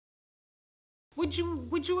Would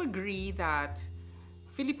you agree that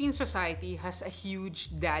Philippine society has a huge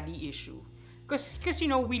daddy issue? Because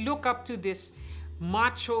we look up to this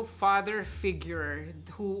macho father figure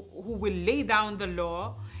who will lay down the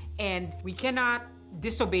law, and we cannot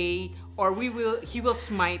disobey, or he will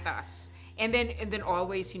smite us. And then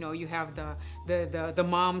always, you have the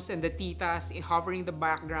moms and the titas hovering the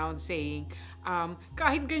background saying,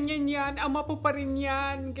 kahit ganyan yan, ama po pa rin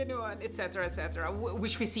yan, gano'n, etc., etc.,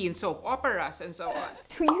 which we see in soap operas and so on.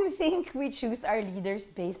 Do you think we choose our leaders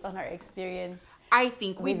based on our experience? I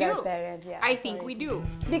think we with do. Our parents, yeah, I think we do.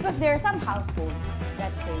 Because there are some households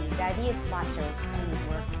that say, daddy is macho and it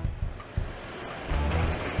works.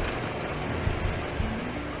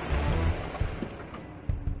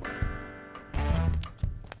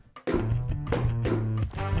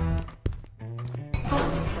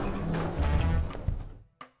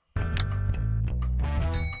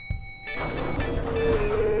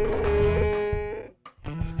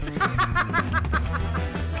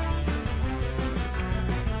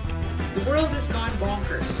 The world has gone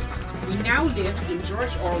bonkers. We now live in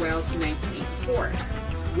George Orwell's 1984.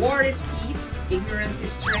 War is peace, ignorance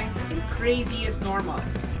is strength, and crazy is normal.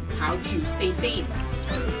 How do you stay sane?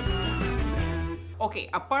 Okay,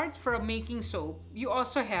 apart from making soap, you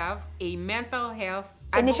also have a mental health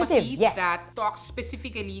advocacy Initiative, yes. that talks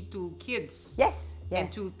specifically to kids. Yes. And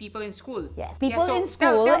to people in school. Yes, people so in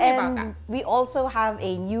school, tell me and about that. we also have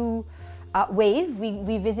a new wave.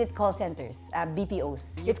 We visit call centers,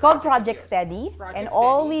 BPOs. It's called Project Steady, and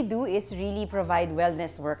all we do is really provide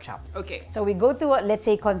wellness workshop. Okay. So we go to, let's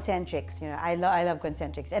say, Concentrics. I love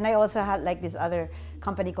Concentrics, and I also had like this other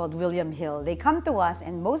company called William Hill. They come to us,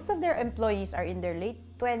 and most of their employees are in their late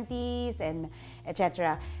 20s and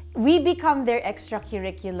etc. We become their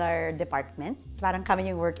extracurricular department. Parang kami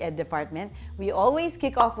yung work ed department. We always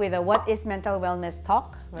kick off with a what is mental wellness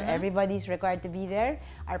talk, where everybody's required to be there.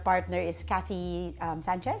 Our partner is Kathy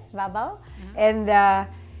Sanchez Babao.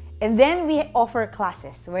 And then we offer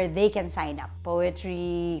classes where they can sign up.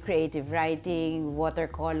 Poetry, creative writing,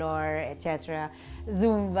 watercolor, etc.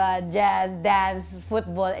 Zumba, jazz, dance,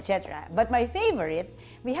 football, etc. But my favorite,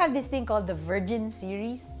 we have this thing called the Virgin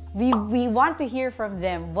Series. We want to hear from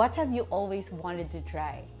them. What have you always wanted to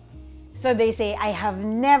try? So they say, I have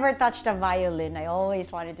never touched a violin. I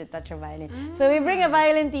always wanted to touch a violin. So we bring a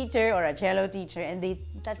violin teacher or a cello teacher and they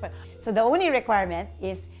touch. So the only requirement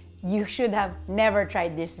is you should have never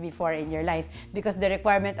tried this before in your life, because the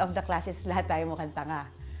requirement of the class is lahat tayo mukhang tanga.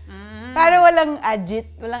 Para walang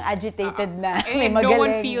agitated na and no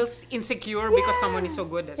one feels insecure because someone is so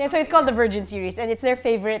good at so it's called the Virgin Series, and it's their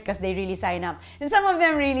favorite because they really sign up. And some of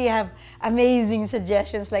them really have amazing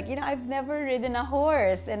suggestions, like, I've never ridden a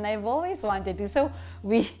horse and I've always wanted to. So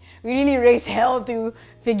we really raise hell to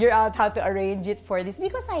figure out how to arrange it for this,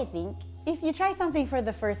 because I think if you try something for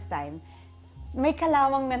the first time, may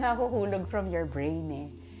kalawang na nahuhulog from your brain eh.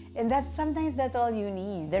 And sometimes that's all you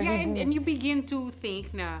need. And you begin to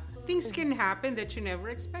think na things can happen that you never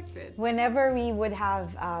expected. Whenever we would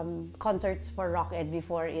have concerts for Rock Ed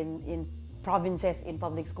before in provinces, in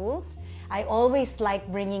public schools, I always like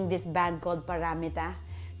bringing this band called Paramita,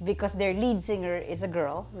 because their lead singer is a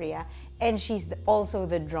girl, Rhea, and she's also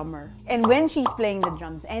the drummer. And when she's playing the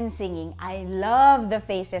drums and singing, I love the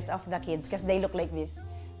faces of the kids because they look like this.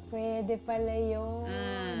 Pwede pala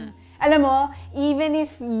yun. Alam mo, even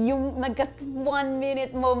if yung nagka-1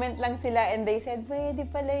 minute moment lang sila and they said,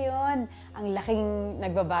 pwede pala yun, ang laking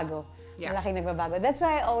nagbabago. Yeah. Ang laking nagbabago. That's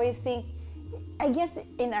why I always think, I guess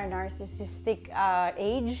in our narcissistic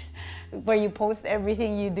age, where you post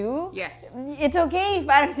everything you do, yes, it's okay.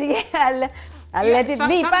 Parang sige, I'll let it be.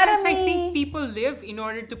 Sometimes I think people live in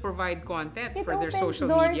order to provide content for their social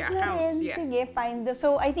media accounts. Yes. Sige, fine.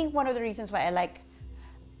 So I think one of the reasons why I like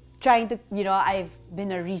trying to, I've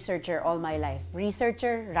been a researcher all my life.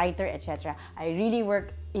 Researcher, writer, etc. I really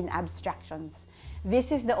work in abstractions.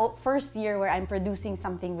 This is the first year where I'm producing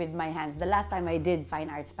something with my hands. The last time I did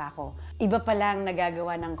fine arts pa ako. Iba pa lang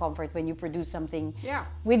nagagawa ng comfort when you produce something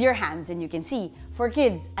with your hands and you can see. For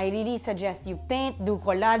kids, I really suggest you paint, do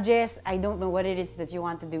collages. I don't know what it is that you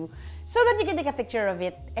want to do, so that you can take a picture of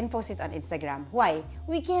it and post it on Instagram. Why?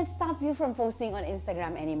 We can't stop you from posting on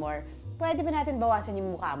Instagram anymore. Pwede ba natin bawasan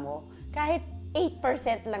yung mukha mo? Kahit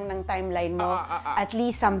 8% lang ng timeline mo, at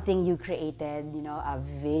least something you created, a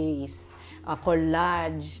vase, a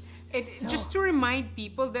collage. Just to remind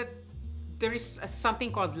people that there is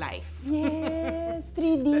something called life. Yes,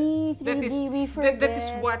 3D, we forget. That is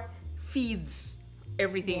what feeds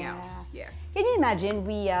everything else. Yes. Can you imagine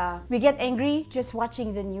we get angry just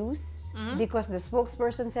watching the news because the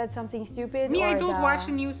spokesperson said something stupid? Me, I or don't watch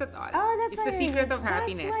the news at all. Oh, that's it's why the secret of that's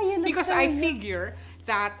happiness. why you look Because so I young. figure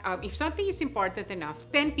that if something is important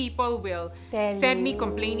enough, 10 people will Tell send me you.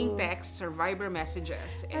 complaining texts or Viber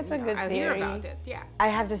messages, and That's a good I'll hear theory. about it. Yeah. I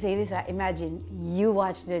have to say this, imagine you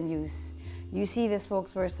watch the news. You see the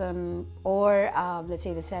spokesperson or let's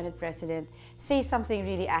say the Senate President say something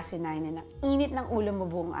really asinine and ang init ng ulo mo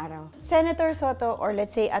buong araw. Senator Soto or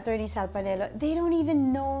let's say Attorney Sal Panelo, they don't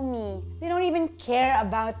even know me. They don't even care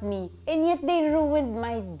about me. And yet they ruined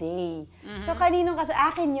my day. So kaninong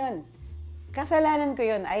akin yun? Kasalanan ko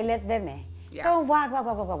yun. I let them eh. Yeah. So wag.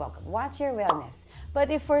 Watch your wellness.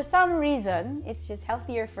 But if for some reason it's just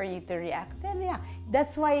healthier for you to react, then react.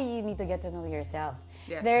 That's why you need to get to know yourself.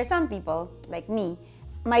 Yes. There are some people, like me,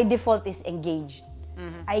 my default is engaged.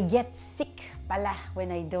 I get sick pala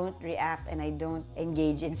when I don't react and I don't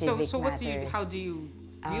engage in civic So what matters. how do you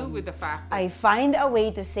deal with the fact that I find a way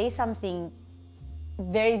to say something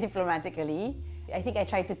very diplomatically. I think I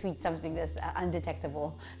tried to tweet something that's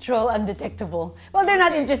undetectable, troll undetectable. Well, they're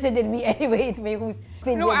not interested in me anyway. It's me who's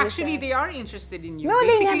opinion No, is actually, that. they are interested in you. No,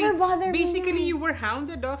 they never bother me. Basically, you were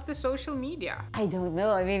hounded off the social media. I don't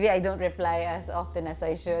know. Maybe I don't reply as often as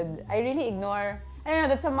I should. I really ignore. I don't know.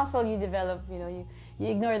 That's a muscle you develop. You know, you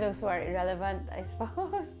ignore those who are irrelevant, I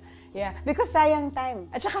suppose. Yeah, because sayang time.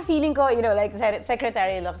 At saka feeling ko, you know, like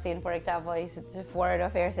Secretary Locsin, for example, is the Foreign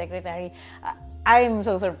Affairs Secretary. I'm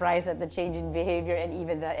so surprised at the change in behavior and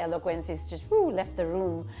even the eloquence is just left the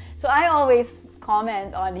room. So I always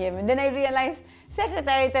comment on him, and then I realize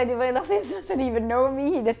Secretary Teddy Locsin doesn't even know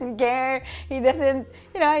me. He doesn't care. He doesn't,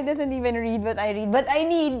 he doesn't even read what I read. But I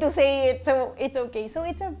need to say it, so it's okay. So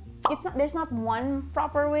it's not. There's not one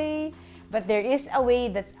proper way. But there is a way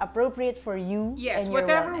that's appropriate for you. Yes, and your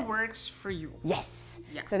whatever wellness. works for you. Yes.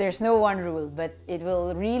 Yeah. So there's no one rule, but it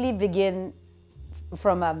will really begin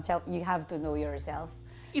from self. You have to know yourself.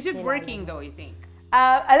 Is it working though, you think?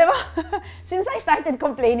 Alam mo, since I started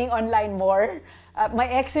complaining online more, my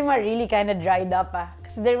eczema really kind of dried up.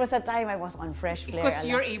 Because there was a time I was on fresh flare. Because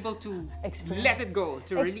you're able to let it go,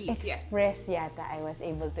 to release. Express, yata. I was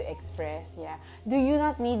able to express, yeah. Do you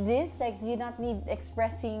not need this? Like, do you not need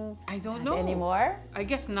expressing I don't know anymore? I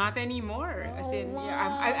guess not anymore. As in,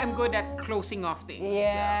 I'm good at closing off things.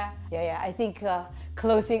 Yeah, yeah. I think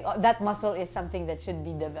closing that muscle is something that should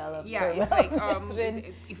be developed. Yeah, it's like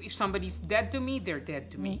if somebody's dead to me, they're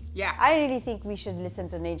dead to me. Yeah. I really think we should listen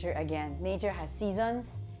to nature again. Nature has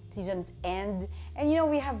seasons end, and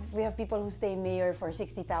we have people who stay mayor for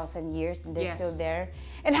 60,000 years and they're still there.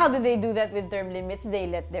 And how do they do that with term limits? They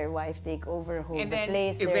let their wife take over, hold and the then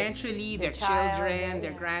place. Eventually, their child, children,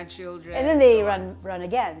 their grandchildren, and then they run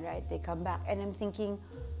again, right? They come back, and I'm thinking,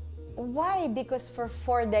 why? Because for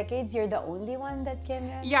 4 decades, you're the only one that can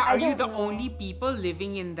run? Yeah, are you the only people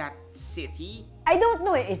living in that city? I don't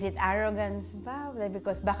know. Is it arrogance ba? Like,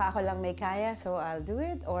 because baka ako lang may kaya, so I'll do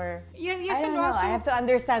it? Or yes, I don't and know. also I have to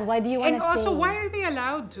understand, why do you want to stay? And also, why are they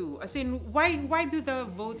allowed to? As in, why do the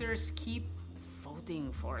voters keep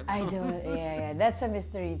voting for them? I don't. Yeah. That's a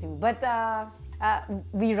mystery too. But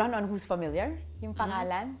we run on who's familiar, yung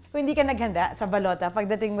pangalan. Kung hindi ka naghanda sa balota,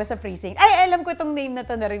 pagdating mo sa precinct, ay, alam ko tong name na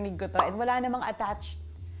to, narinig ko to, and wala namang attached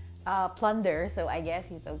plunder, so I guess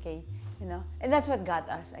he's okay. And that's what got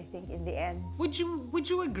us, I think, in the end. Would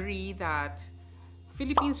you agree that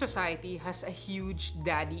Philippine society has a huge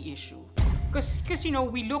daddy issue? Because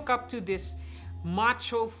we look up to this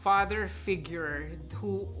macho father figure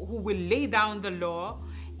who will lay down the law,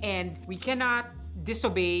 and we cannot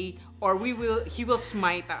disobey, or he will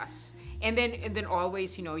smite us. And then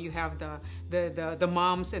always, you have the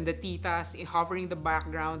moms and the titas hovering in the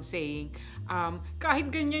background saying,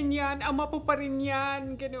 kahit ganyan yan, ama po pa rin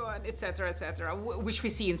yan, gano'n, etc., which we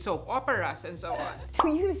see in soap operas and so on.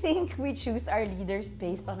 Do you think we choose our leaders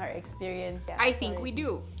based on our experience? I think we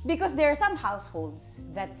do. Because there are some households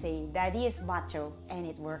that say, daddy is macho, and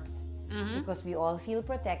it worked. Because we all feel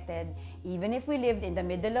protected, even if we lived in the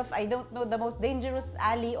middle of, I don't know, the most dangerous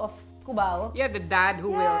alley of Cubao. Yeah, the dad who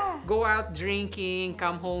will go out drinking,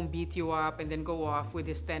 come home, beat you up, and then go off with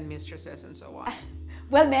his 10 mistresses and so on.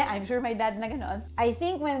 Well, I'm sure my dad na ganon. I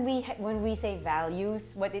think when we say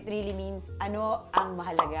values, what it really means, ano ang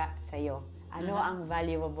mahalaga sa'yo? Ano ang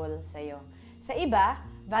valuable sa'yo? Sa iba,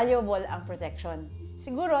 valuable ang protection.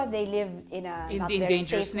 Siguro, they live in a not very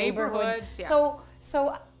safe neighborhood. Yeah.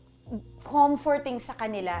 So comforting sa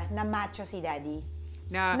kanila na macho si daddy.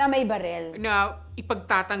 Na may barel. Na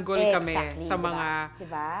ipagtatanggol kami sa mga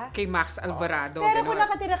kay Max Alvarado. Pero kung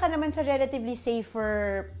nakatira ka naman sa relatively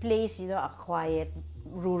safer place, a quiet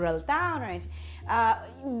rural town, right?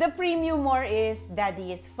 The premium more is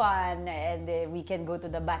daddy is fun and we can go to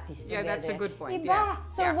the batis together. Yeah, that's a good point. Iba. Yes.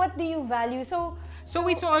 So what do you value? So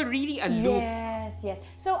it's all really a loop. yes.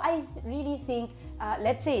 So I really think,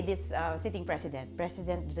 let's say this sitting President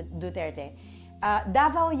Duterte,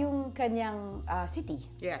 Davao yung kanyang city.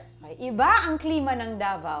 Yes. Okay. Iba ang klima ng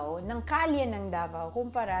Davao, ng kalye ng Davao,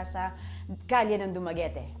 kumpara sa kalye ng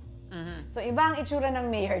Dumaguete. So iba ang itsura ng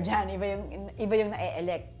mayor dyan, iba yung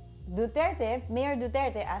na-elect. Mayor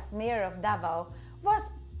Duterte as mayor of Davao was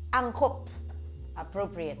angkop,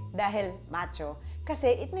 appropriate, dahil macho,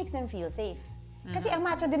 kasi it makes them feel safe. Kasi ang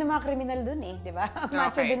macho din ng mga kriminal dun di ba?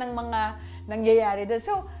 Macho din ng mga nangyayari dun.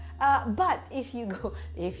 So, but if you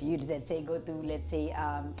let's say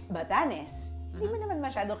Batanes, hindi mo naman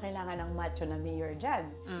masyado kailangan ng macho na mayor dyan.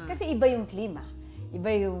 Kasi iba yung klima, iba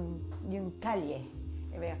yung kalye.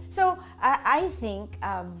 So, I think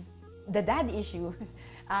the dad issue,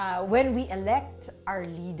 when we elect our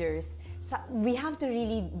leaders, we have to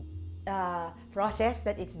really process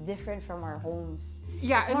that it's different from our homes.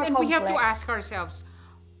 Yeah, and we have to ask complex. ourselves,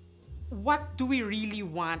 what do we really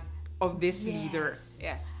want of this leader?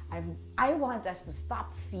 Yes. I want us to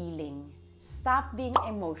stop being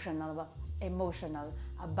emotional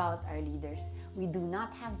about our leaders. We do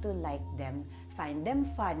not have to like them, find them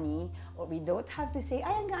funny, or we don't have to say,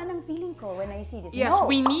 ay, ang gaan ang feeling ko when I see this. Yes, no.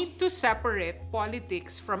 we need to separate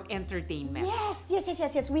politics from entertainment.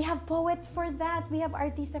 Yes. We have poets for that. We have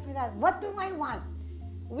artists for that. What do I want?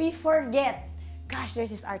 We forget. Gosh, there's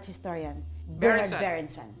this art historian, Bernard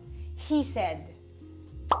Berenson. He said,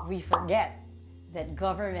 we forget that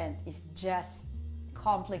government is just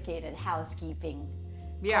complicated housekeeping.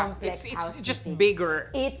 Yeah, Complex it's just housekeeping.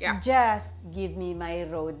 bigger. It's just give me my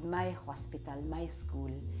road, my hospital, my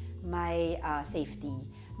school, my safety,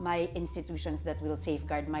 my institutions that will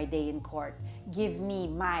safeguard my day in court. Give me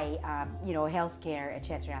my healthcare,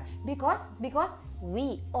 etc. Because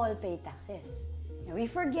we all pay taxes. We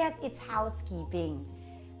forget it's housekeeping.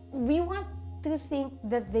 We want to think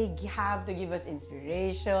that they have to give us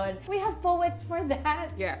inspiration. We have poets for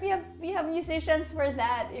that. Yes. We have musicians for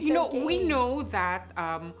that. It's okay. We know that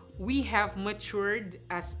we have matured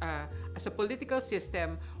as a political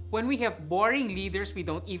system when we have boring leaders we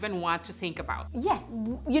don't even want to think about. Yes.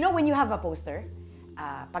 When you have a poster,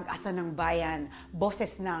 Pag-asa ng Bayan,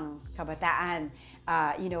 Boses ng Kabataan,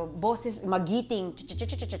 Boses, Magiting,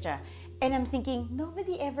 and I'm thinking,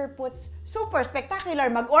 nobody ever puts super spectacular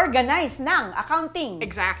mag-organize ng accounting.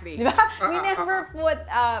 Exactly. Diba? We never put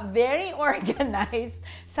very organized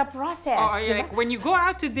sa process. Like when you go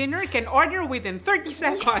out to dinner, can order within 30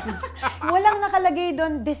 seconds. Walang nakalagay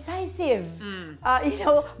doon decisive.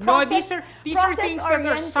 No, these are things that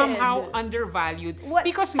are somehow undervalued.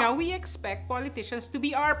 Because now we expect politicians to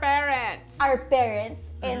be our parents. Our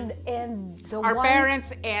parents and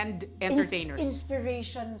parents and entertainers.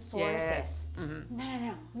 Inspiration sources. Yes.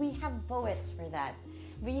 No. We have poets for that.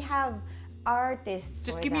 We have artists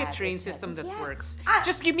Just for give me a that. train system that works. Ah,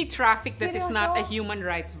 Just give me traffic that is not a seryoso? human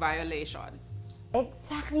rights violation.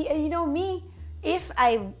 Exactly. Me, if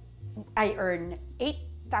I earn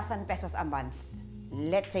 8,000 pesos a month,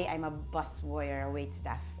 let's say I'm a busboy or a wait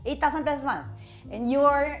staff, 8,000 pesos a month, and you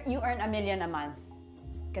earn 1 million a month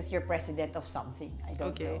because you're president of something. I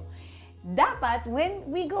don't know. Dapat, when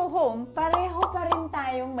we go home, pareho pa rin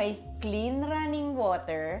tayong may clean running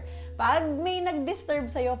water. Pag may nag-disturb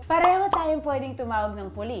sa'yo, pareho tayong pwedeng tumawag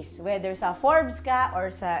ng police. Whether sa Forbes ka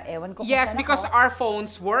or sa ewan ko Yes, because our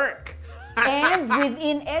phones work. And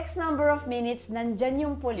within X number of minutes, nandyan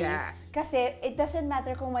yung police. Yes. Kasi it doesn't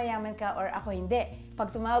matter kung mayaman ka or ako hindi.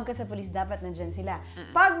 Pag tumawag ka sa police, dapat nandyan sila.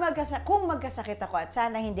 Kung magkasakit ako at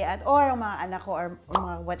sana hindi or ang mga anak ko or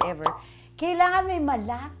mga whatever, kailangan may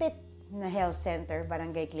malapit na health center,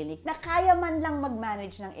 barangay clinic, na kaya man lang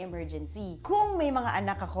mag-manage ng emergency. Kung may mga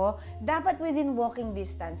anak ako, dapat within walking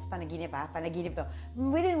distance, panaginip to,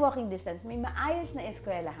 within walking distance, may maayos na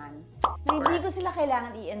eskwelahan. Na hindi ko sila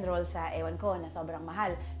kailangan i-enroll sa, ewan ko, na sobrang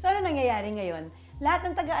mahal. So, ano nangyayari ngayon? Lahat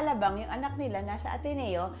ng taga-Alabang, yung anak nila nasa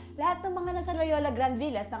Ateneo, lahat ng mga nasa Loyola Grand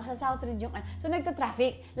Villas, nasa South Ridge yung... So,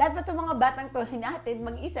 nagta-traffic. Lahat pa itong mga batang to, hinahatid,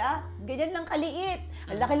 mag-isa, ganyan lang kaliit.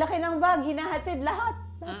 Ang laki-laki ng bag, hinahatid, lahat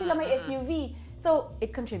sila may SUV. So,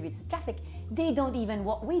 it contributes to traffic. They don't even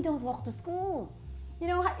walk. We don't walk to school.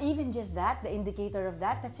 Even just that, the indicator of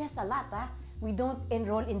that says a lot, We don't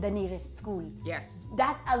enroll in the nearest school. Yes.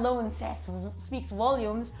 That alone speaks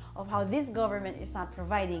volumes of how this government is not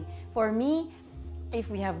providing. For me, if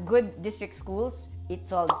we have good district schools, it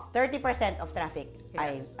solves 30% of traffic.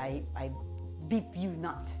 Yes. I beep you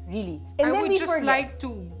not, really. And I then would we just forget. like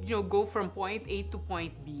to, go from point A to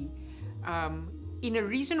point B. in a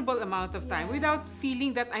reasonable amount of time without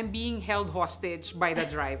feeling that I'm being held hostage by the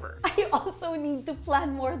driver. I also need to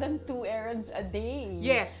plan more than 2 errands a day.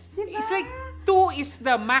 Yes. Diba? It's like 2 is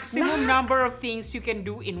the maximum Max. number of things you can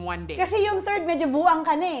do in one day. Kasi yung third, medyo buwang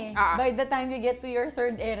ka na eh. By the time you get to your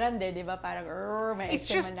third errand, di ba? Parang, may it's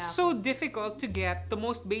just so difficult to get the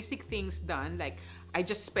most basic things done. Like, I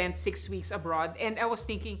just spent 6 weeks abroad, and I was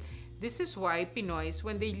thinking, this is why Pinoys,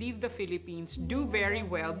 when they leave the Philippines, do very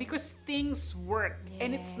well because things work and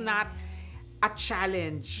it's not a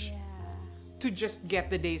challenge to just get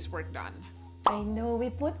the day's work done. I know. We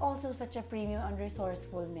put also such a premium on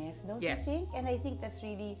resourcefulness, don't you think? And I think that's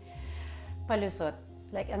really palusot.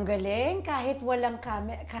 Like, ang galing, kahit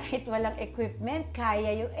walang equipment,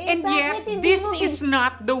 kaya yung... and yet, this is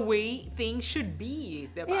not the way things should be.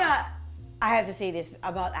 Diba? You know, I have to say this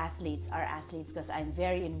about our athletes, because I'm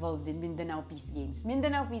very involved in Mindanao Peace Games.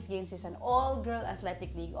 Mindanao Peace Games is an all-girl athletic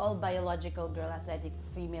league, all-biological girl athletic,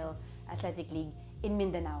 female athletic league in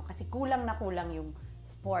Mindanao. Kasi kulang na kulang yung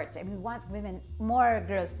sports. And we want more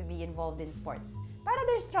girls to be involved in sports. Para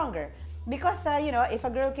they're stronger. Because, you know, if a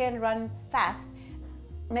girl can run fast,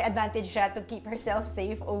 may advantage siya to keep herself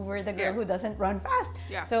safe over the girl who doesn't run fast.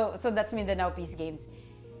 Yeah. So that's Mindanao Peace Games.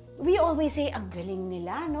 We always say, ang galing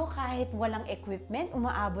nila, no? Kahit walang equipment,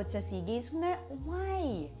 umaabot sa SEA Games.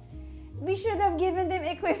 Why? We should have given them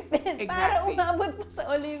equipment para umabot pa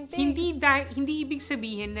sa Olympics. Hindi ibig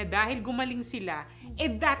sabihin na dahil gumaling sila,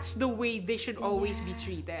 that's the way they should always be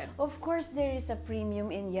treated. Of course, there is a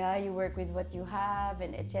premium in, you work with what you have,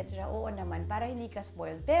 and etc. Oo naman, para hindi ka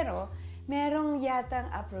spoiled. Pero, merong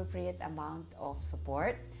yatang appropriate amount of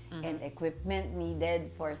support and equipment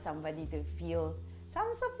needed for somebody to feel some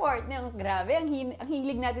support. Grabe, ang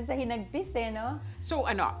hilig natin sa hinagpis no? So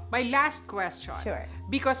my last question. Sure.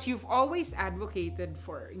 Because you've always advocated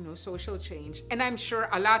for, social change, and I'm sure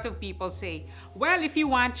a lot of people say, well, if you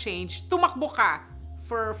want change, tumakbo ka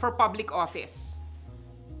for public office.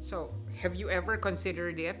 So, have you ever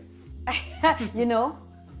considered it?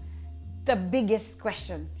 The biggest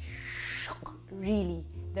question, really,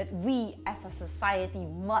 that we as a society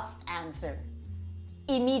must answer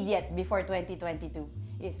immediate before 2022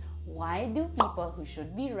 is, why do people who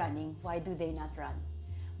should be running, why do they not run?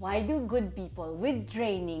 Why do good people with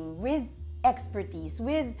training, with expertise,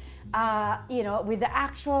 with with the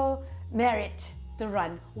actual merit to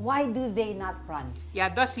run, why do they not run? Yeah,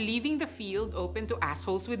 thus leaving the field open to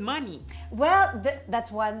assholes with money. Well,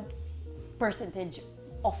 that's one percentage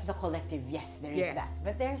of the collective. Yes, there is that.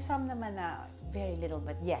 But there are some naman na very little,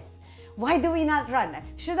 but yes. Why do we not run?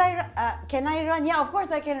 Can I run? Yeah, of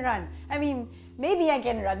course I can run. I mean, maybe I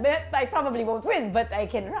can run, but I probably won't win, but I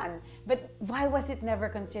can run. But why was it never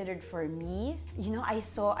considered for me? I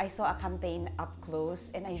saw a campaign up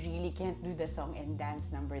close, and I really can't do the song and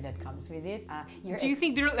dance number that comes with it. Do you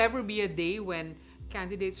think there'll ever be a day when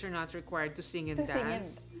candidates are not required to sing and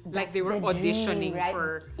dance? Like they were auditioning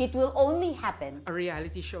for... It will only happen. A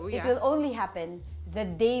reality show, It will only happen the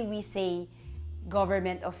day we say,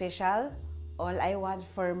 government official, all I want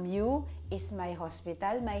from you is my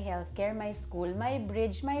hospital, my healthcare, my school, my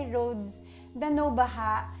bridge, my roads, the no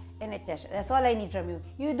baha, and etc. That's all I need from you.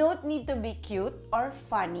 You don't need to be cute or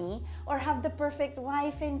funny or have the perfect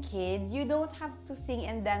wife and kids. You don't have to sing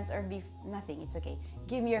and dance or be nothing. It's okay.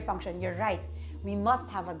 Give me your function. You're right. We must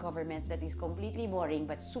have a government that is completely boring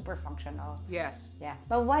but super functional. Yes. Yeah.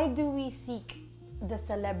 But why do we seek the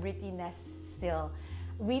celebrityness still?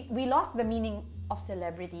 We lost the meaning of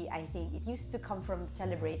celebrity, I think. It used to come from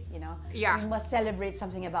celebrate, Yeah. We must celebrate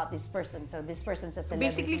something about this person, so this person's a celebrity.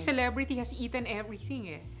 Basically, celebrity has eaten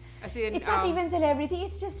everything, As in, it's not even celebrity,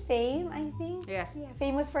 it's just fame, I think. Yes. Yeah,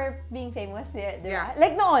 famous for being famous. Yeah.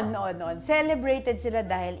 Like noon. Celebrated sila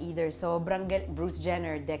dahil either sobrang Bruce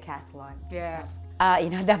Jenner decathlon. Yes.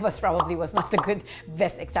 That was not the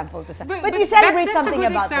best example to say. But we that's celebrate something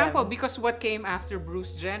about them. That's a good example because what came after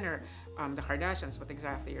Bruce Jenner, the Kardashians, what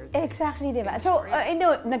exactly are they? Exactly, diba? So,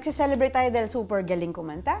 nagse-celebrate tayo dahil super galing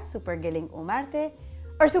kumanta, super galing umarte,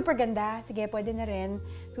 or super ganda, sige, pwede na rin,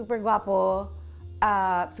 super gwapo,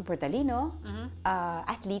 super talino,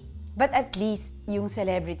 athlete. But at least, yung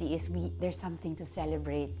celebrity is, there's something to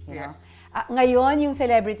celebrate, you know? Ngayon, yung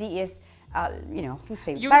celebrity is, who's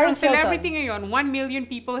famous? Yung celebrity ngayon, 1 million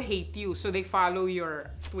people hate you, so they follow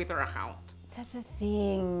your Twitter account. That's the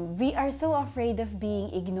thing. We are so afraid of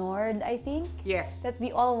being ignored, I think. Yes. That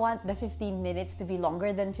we all want the 15 minutes to be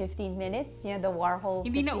longer than 15 minutes. The Warhol.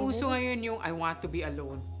 Hindi na uso ngayon yung I want to be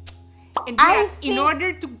alone. And in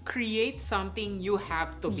order to create something, you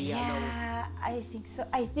have to be alone. Yeah, I think so.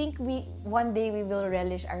 I think one day we will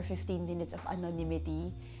relish our 15 minutes of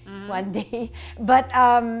anonymity. One day. But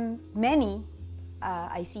many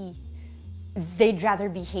I see they'd rather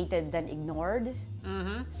be hated than ignored.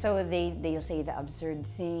 So they'll say the absurd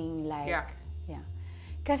thing like, yeah.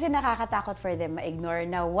 Kasi nakakatakot for them ma-ignore.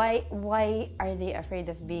 Now, why are they afraid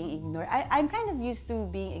of being ignored? I'm kind of used to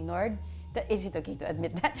being ignored. Is it okay to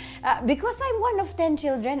admit that? Because I'm one of 10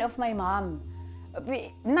 children of my mom.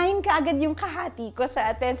 9 kaagad yung kahati ko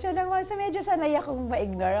sa attention ng mom. So medyo sanay akong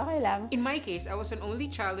ma-ignore. Okay lang. In my case, I was an only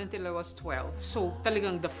child until I was 12. So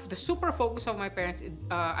talagang the super focus of my parents'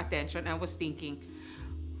 attention, I was thinking,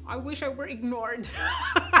 I wish I were ignored.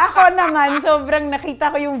 Ako naman, sobrang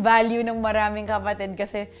nakita ko yung value ng maraming kapatid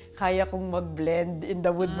kasi kaya kong mag-blend in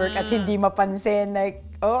the woodwork at hindi mapansin. Like,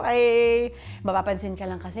 okay, mapapansin ka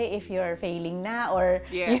lang kasi if you're failing na or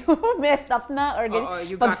you messed up na or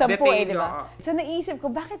pag-sampu diba? So naisip ko,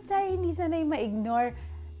 bakit tayo hindi sanay ma-ignore?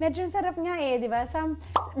 Medyo sarap nga diba?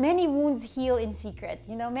 Many wounds heal in secret.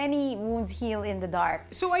 You know, many wounds heal in the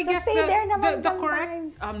dark. So I guess stay there naman the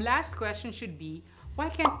correct last question should be, why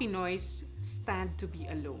can't Pinoys stand to be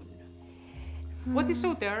alone? What is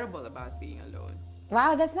so terrible about being alone?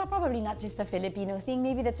 Wow, that's probably not just a Filipino thing.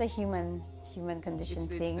 Maybe that's a human condition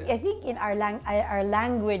thing. I think in our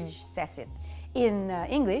language says it. In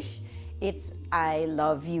English, it's I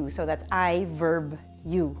love you. So that's I verb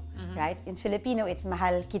you, right? In Filipino, it's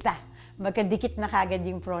mahal kita. Magkadikit na kagad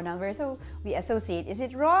yung pronoun verb. So we associate. Is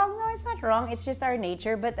it wrong? No, it's not wrong. It's just our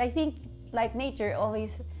nature. But I think like nature,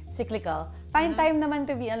 always cyclical. Find time naman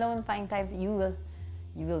to be alone. Find time you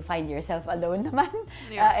will find yourself alone naman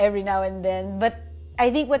every now and then. But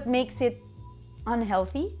I think what makes it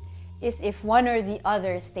unhealthy is if one or the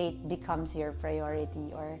other state becomes your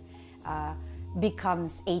priority or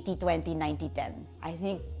becomes 80-20, 90-10. I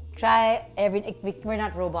think we're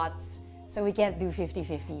not robots. So we can't do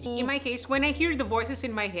 50-50. In my case, when I hear the voices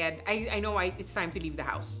in my head, I know it's time to leave the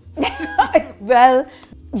house. Well,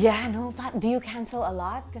 yeah, no. Do you cancel a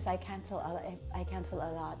lot? Because I cancel a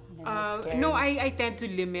lot. No, I tend to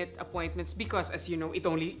limit appointments because, as you know,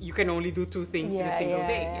 you can only do 2 things in a single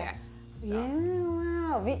day. Yes. So. Yeah.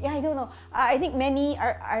 Wow. Yeah, I don't know. I think many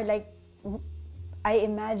are like. I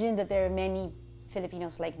imagine that there are many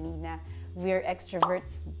Filipinos like me na we're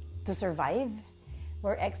extroverts to survive.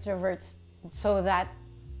 We're extroverts so that,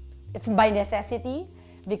 if by necessity,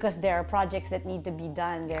 because there are projects that need to be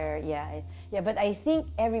done there. But I think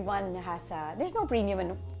everyone has there's no premium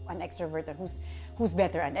on an extrovert or who's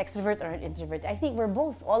better, an extrovert or an introvert. I think we're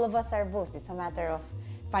both. All of us are both. It's a matter of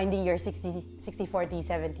finding your 60-40,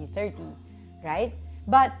 70-30, right?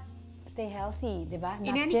 But stay healthy, diba?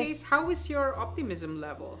 In any case, how is your optimism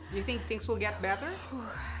level? Do you think things will get better?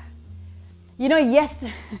 You know,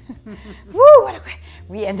 woo,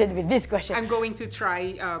 we ended with this question. I'm going to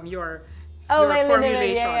try your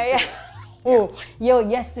formulation.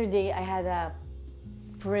 Yesterday I had a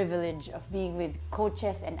privilege of being with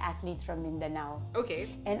coaches and athletes from Mindanao.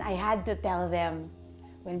 Okay. And I had to tell them,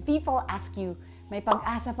 when people ask you, may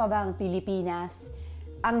pag-asa pa ba ang Pilipinas?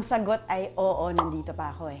 Ang sagot ay, oo, nandito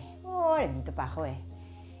pa ako eh. Oo, nandito pa ako eh.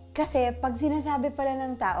 Kasi pag sinasabi pala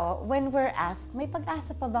ng tao, when we're asked, may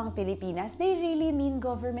pag-asa pa bang Pilipinas? They really mean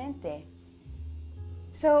government eh.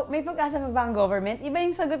 So, may pag-asa pa bang government? Iba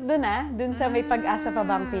yung sagot dun dun sa may pag-asa pa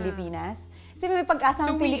bang Pilipinas. Kasi may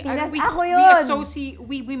pag-asa ang Pilipinas, ako yun!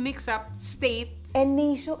 We mix up state and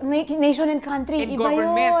nation and country. And iba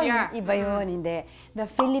government, yun. Iba yun, hindi. The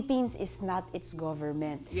Philippines is not its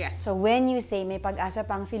government. Yes. So when you say may pag-asa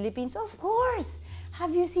pang Philippines, of course!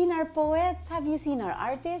 Have you seen our poets? Have you seen our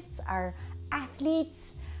artists, our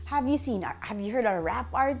athletes? Have you heard our rap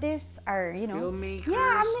artists? Our, filmmakers,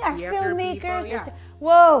 our filmmakers. People,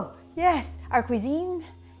 whoa, yes, our cuisine.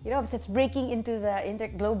 That's breaking into the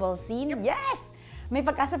interglobal scene. Yep. Yes, may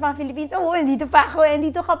pag-asa pa ang Philippines. Oh, nandito pa ako,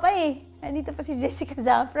 nandito ka pa eh. Nandito pa si Jessica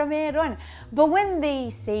Zafra, meron. But when they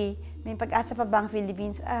say may pag-asa pa ba ang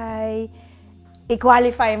Philippines, ay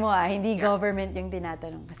i-qualify mo hindi government yung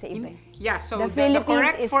tinatanong kasi iba. So the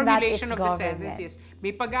correct formulation of the sentence is,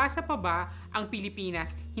 may pag-asa pa ba ang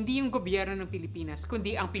Pilipinas, hindi yung gobyerno ng Pilipinas,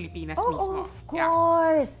 kundi ang Pilipinas mismo. Of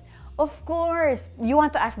course! Yeah. Of course! You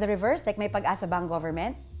want to ask the reverse? Like, may pag-asa ba ang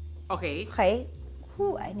government? Okay. Okay.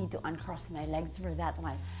 I need to uncross my legs for that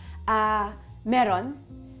one. Meron.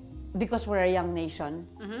 Because we're a young nation,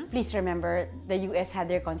 please remember the U.S. had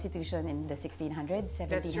their constitution in the 1600s, 1700s.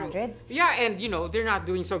 That's true. Yeah, and they're not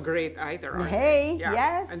doing so great either.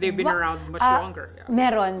 Yes. And they've been around much longer. Yeah.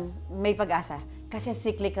 Meron, may pag-asa. Kasi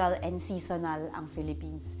cyclical and seasonal ang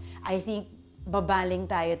Philippines. I think babaling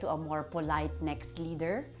tayo to a more polite next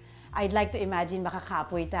leader. I'd like to imagine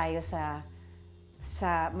makakapoy tayo sa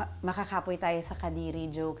makakapoy tayo sa kadiri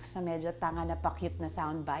jokes, sa medyo tanga na pa-cute na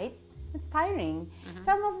soundbite. It's tiring.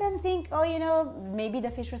 Some of them think, oh, you know, maybe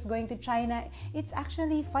the fish was going to China. It's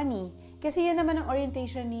actually funny. Kasi yun naman ang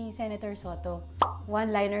orientation ni Senator Soto.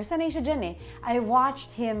 One-liner. Sanay siya dyan eh. I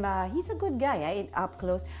watched him, he's a good guy, up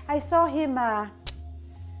close. I saw him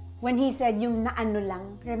when he said yung naano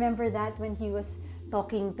lang. Remember that when he was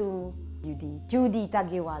talking to Judy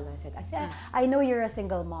Tagiwalo? I said, I know you're a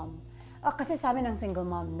single mom. Oh, kasi sa amin ang single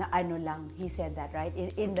mom na ano lang. He said that, right?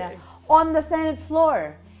 On the Senate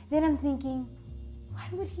floor. Then I'm thinking, why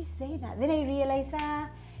would he say that? Then I realized,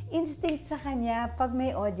 instinct sa kanya, pag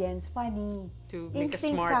may audience, funny. To make a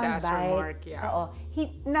smart-ass remark, yeah. Oo.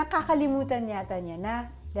 Nakakalimutan yata niya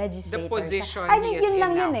na legislator the position siya. I think yun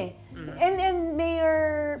lang now. yun eh. And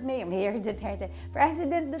Mayor Duterte,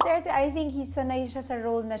 President Duterte, I think he's sanay siya sa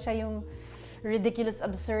role na siya yung ridiculous,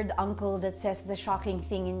 absurd uncle that says the shocking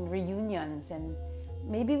thing in reunions. And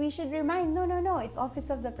maybe we should remind, no, it's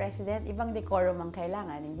Office of the President. Ibang decorum ang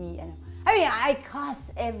kailangan. Hindi, I mean, I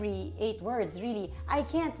cuss every 8 words, really. I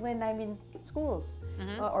can't when I'm in schools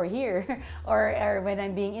or here or when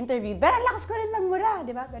I'm being interviewed. Pero ang lakas ko rin magmura,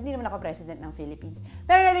 di ba? Hindi naman ako president ng Philippines.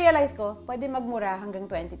 Pero na-realize ko, pwede magmura hanggang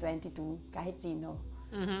 2022 kahit sino.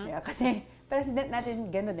 Diba? Kasi president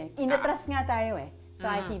natin ganun eh. Inatras nga tayo eh. So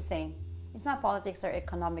I keep saying, it's not politics or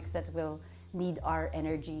economics that will need our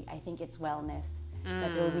energy. I think it's wellness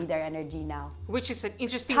that will need our energy now. Which is an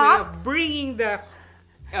interesting way of bringing the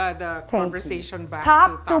conversation back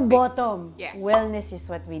top to to bottom. Yes. Wellness is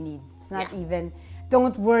what we need. It's not even.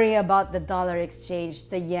 Don't worry about the dollar exchange,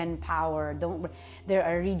 the yen power. There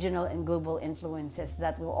are regional and global influences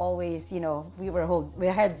that will always, you know,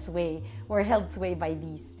 we're held sway by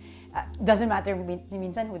these. Doesn't matter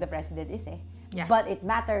minsan who the president is, eh. Yeah. But it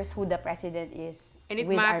matters who the president is. And it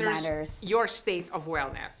with matters our manners. your state of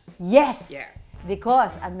wellness. Yes. Yes.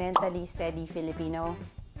 Because a mentally steady Filipino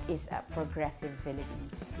is a progressive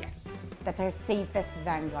Philippines. Yes. That's our safest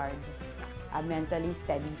vanguard. A mentally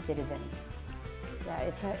steady citizen.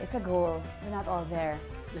 Yeah, it's a goal. We're not all there.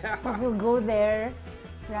 But we'll go there,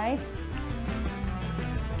 right?